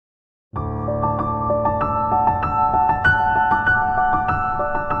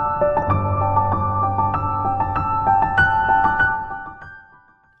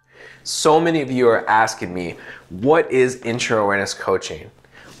So many of you are asking me, what is IntraAwareness Coaching?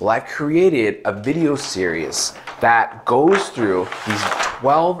 Well, I've created a video series that goes through these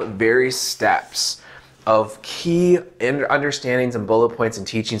 12 various steps of key understandings and bullet points and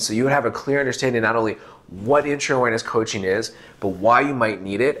teachings so you would have a clear understanding not only what IntraAwareness Coaching is, but why you might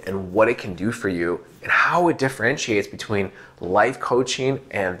need it and what it can do for you and how it differentiates between life coaching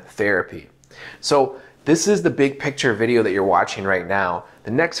and therapy. So this is the big picture video that you're watching right now. The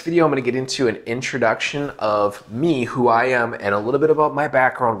next video, I'm going to get into an introduction of me, who I am, and a little bit about my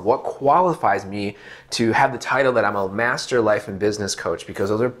background, what qualifies me to have the title that I'm a master life and business coach, because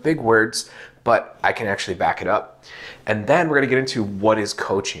those are big words, but I can actually back it up. And then we're going to get into what is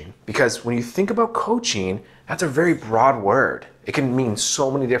coaching, because when you think about coaching, that's a very broad word. It can mean so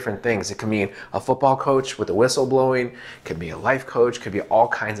many different things. It can mean a football coach with a whistle blowing, it could be a life coach, it could be all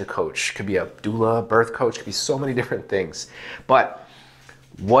kinds of coach, it could be a doula, birth coach, it could be so many different things. But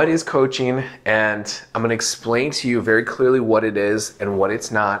what is coaching? And I'm going to explain to you very clearly what it is and what it's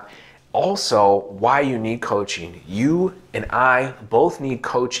not. Also, why you need coaching. You and I both need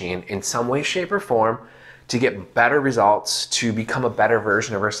coaching in some way, shape, or form to get better results, to become a better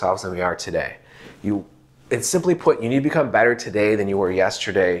version of ourselves than we are today. It's simply put, you need to become better today than you were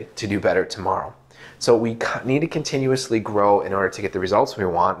yesterday to do better tomorrow. So we need to continuously grow in order to get the results we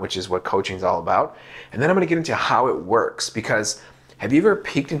want, which is what coaching is all about. And then I'm going to get into how it works, because have you ever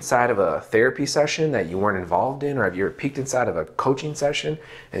peeked inside of a therapy session that you weren't involved in, or have you ever peeked inside of a coaching session?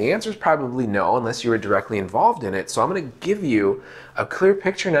 And the answer is probably no, unless you were directly involved in it. So I'm going to give you a clear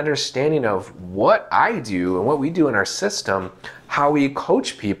picture and understanding of what I do and what we do in our system, how we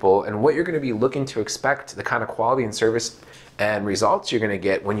coach people, and what you're going to be looking to expect, the kind of quality and service and results you're going to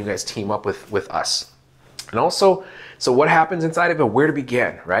get when you guys team up with us. And also, so what happens inside of it, where to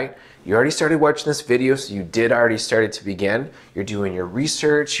begin, right? You already started watching this video, so you did already started to begin. You're doing your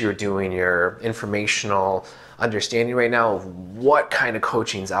research, you're doing your informational understanding right now of what kind of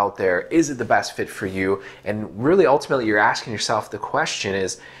coaching's out there. Is it the best fit for you? And really, ultimately, you're asking yourself the question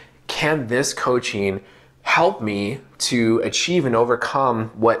is, can this coaching help me to achieve and overcome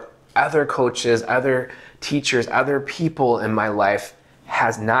what other coaches, other teachers, other people in my life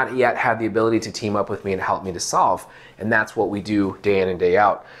has not yet had the ability to team up with me and help me to solve? And that's what we do day in and day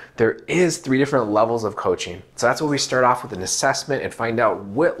out. There is 3 different levels of coaching. So that's where we start off with an assessment and find out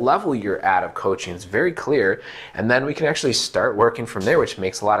what level you're at of coaching. It's very clear. And then we can actually start working from there, which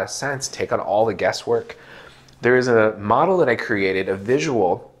makes a lot of sense. Take out all the guesswork. There is a model that I created, a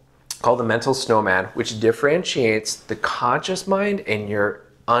visual called the Mental Snowman, which differentiates the conscious mind and your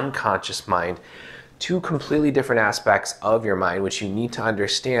unconscious mind, 2 completely different aspects of your mind, which you need to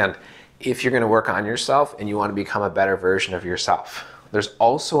understand if you're going to work on yourself and you want to become a better version of yourself. There's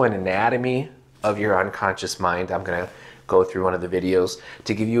also an anatomy of your unconscious mind. I'm going to go through one of the videos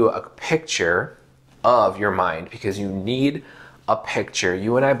to give you a picture of your mind, because you need a picture.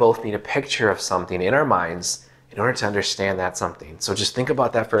 You and I both need a picture of something in our minds in order to understand that something. So just think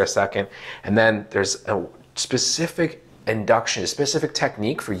about that for a second. And then there's a specific induction, a specific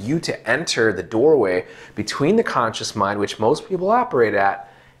technique for you to enter the doorway between the conscious mind, which most people operate at,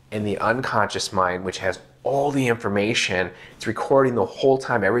 and the unconscious mind, which has all the information. It's recording the whole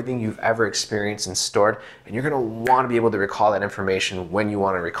time, everything you've ever experienced and stored, and you're going to want to be able to recall that information when you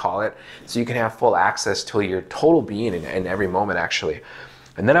want to recall it, so you can have full access to your total being in every moment, actually.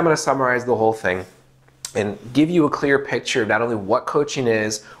 And then I'm going to summarize the whole thing and give you a clear picture of not only what coaching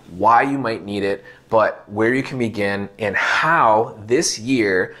is, why you might need it, but where you can begin, and how this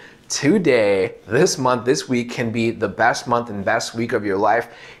year, today, this month, this week can be the best month and best week of your life,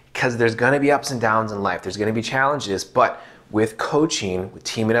 because there's going to be ups and downs in life. There's going to be challenges, but with coaching, with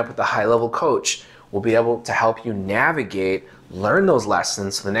teaming up with a high-level coach, we'll be able to help you navigate, learn those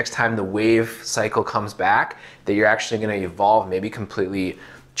lessons, so the next time the wave cycle comes back, that you're actually going to evolve, maybe completely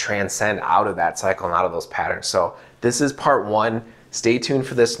transcend out of that cycle and out of those patterns. So this is part 1. Stay tuned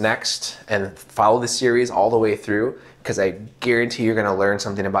for this next and follow the series all the way through, because I guarantee you're going to learn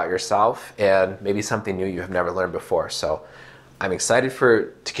something about yourself and maybe something new you have never learned before. So I'm excited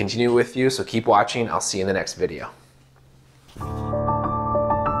to continue with you, so keep watching. I'll see you in the next video.